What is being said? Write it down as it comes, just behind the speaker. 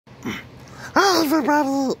Hi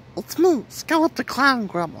everybody, it's me, Skeleton the Clown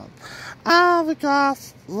Gremlin. The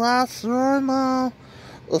guest last room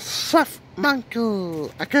is Chef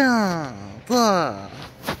Monkey again.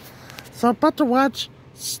 So about to watch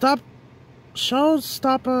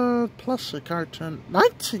Showstopper plushie cartoon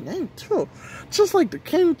 1982. Just like the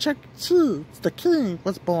King Chuck E. Cheese, the king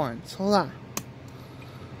was born. So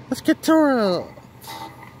let's get to it.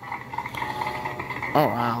 Oh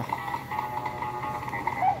wow.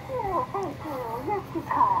 Too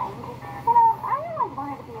kind. You know, I always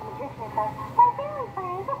wanted to be a magician, but my family's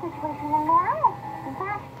financial situation won't allow it. In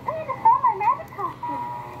fact, I had to sell my magic costume,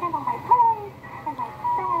 and all my toys, and my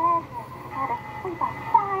bed, and how to sleep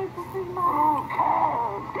outside for 3 months.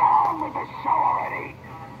 Okay, down with the show already.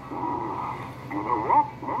 You know what?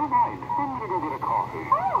 Never mind. I'm gonna go get a coffee.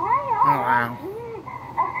 Oh, right on. Oh wow.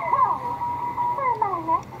 For my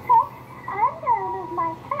next trick, I'm gonna move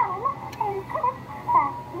my thumb and put it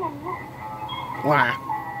back in. Wow.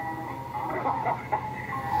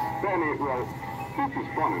 Benny, well, this is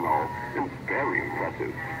fun and all. It's very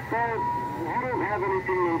impressive. But you don't have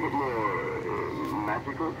anything a little bit more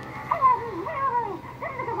magical?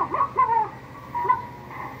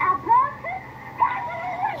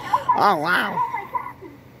 Oh wow.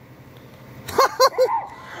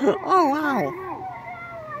 Oh wow.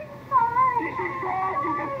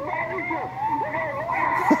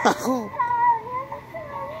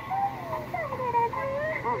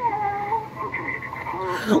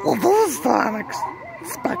 Well, this is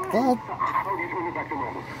unexpected.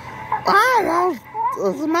 I don't know.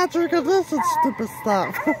 The magic of this is stupid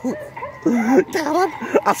stuff. Get it?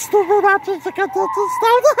 A stupid magic to get this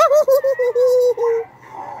stuff.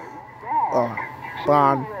 Oh,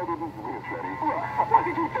 fun.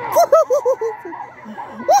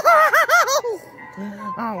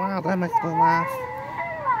 Oh wow, that makes me laugh.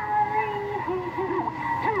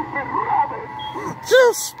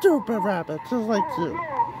 Just stupid rabbit, just like you.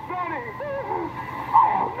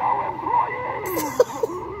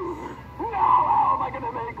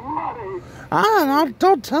 I don't know,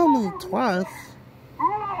 don't tell me twice.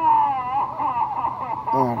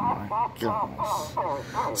 Oh my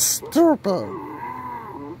goodness. Stupid.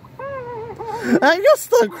 And you're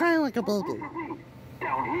still crying like a baby.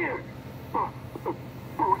 Down here.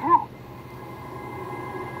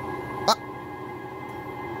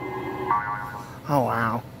 Oh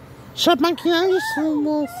wow. Chef Monkey, have you seen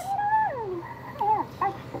this?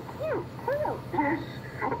 Yes.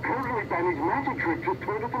 Apparently Danny's magic trick just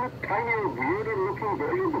turned us in a tinier, weirder looking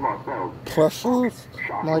version of ourselves. Plushies?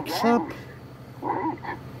 Like Chef? Wait.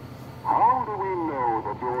 How do we know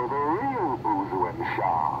that you're the real Boozoo and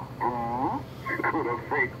Shaw? Could a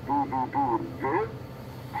fake Boozoo do this?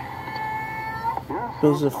 Yes.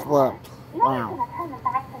 Who's a flip? Wow. You're gonna turn them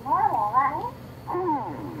back to normal, right?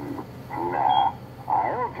 Nah.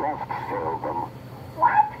 I'll just fill them.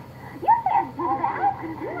 What? You can't do that.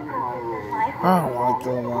 Oh my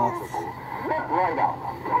goodness. Right out.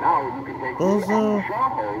 Now you can take me and Shaw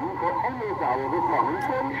home for any hour this morning's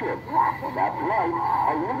friendship. That's right.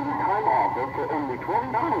 A limited time offer for only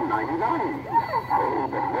 $29.99. Oh,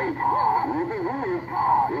 but wait.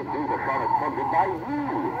 This is a product funded by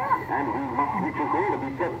you. And we must reach a goal to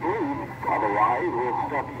be set free. Otherwise, we're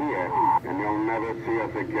stuck here. And you'll never see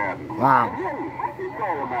us again. Wow. It's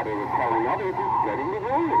all a matter of telling others and spreading the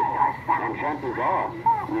word. And chances are,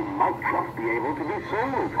 we might just be able to be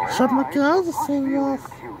sold. Chef Monkey, I've seen this.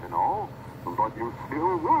 Cute and all, but you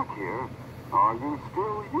still work here. Are you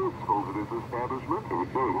still useful to this establishment? Or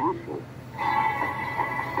so useful?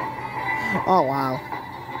 Oh wow.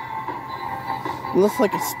 Looks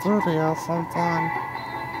like a studio sometime.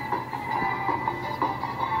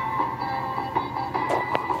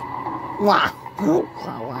 Wow.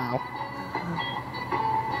 Wow.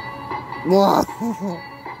 Wow.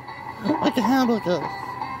 Like a hamburger.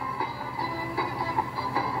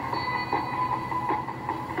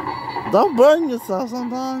 Don't burn yourself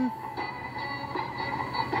sometime.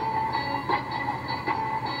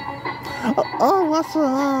 Oh, what's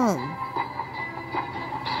wrong?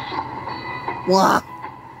 Wow.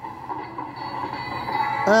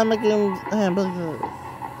 I'm making hamburgers.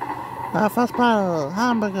 Fast food,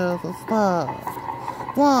 hamburgers and stuff.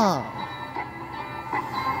 Wow.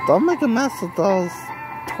 Don't make a mess of those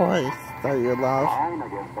toys that you love. Fine, I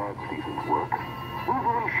guess that's decent work.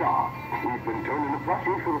 Boozoo and Shaw, we've been turning the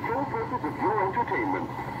plushies for the sole purpose of your entertainment.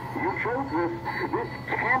 You chose this. This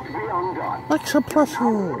can't be undone. Like a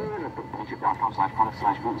plushie.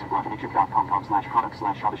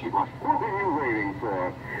 Anychip.com/product/boots/product/product/shadow sheet brush. What are you waiting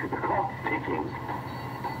for? The clock's ticking.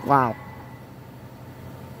 Wow.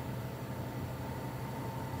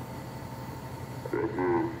 This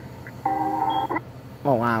is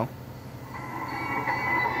Oh, wow.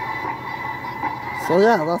 So,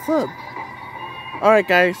 yeah, that's it. Alright,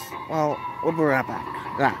 guys. Well, we'll be right back.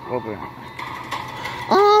 Yeah, we'll be right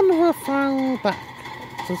back. And we're finally back.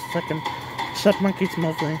 Just a second. Chipmonkey's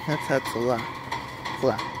moving his head to that.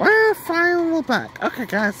 We're finally back. Okay,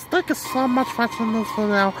 guys. Thank you so much for watching this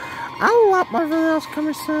video. I'll lot my videos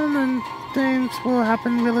coming soon, and things will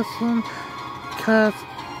happen really soon. Because...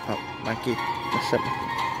 Oh, monkey. The chipmonkey.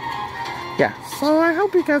 Yeah, so I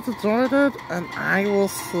hope you guys enjoyed it, and I will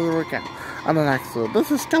see you again on the next one. This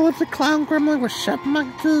is Skeleton Clown Gremlin with Chef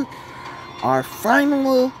Monkey. Are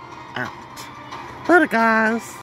finally out. Later, guys.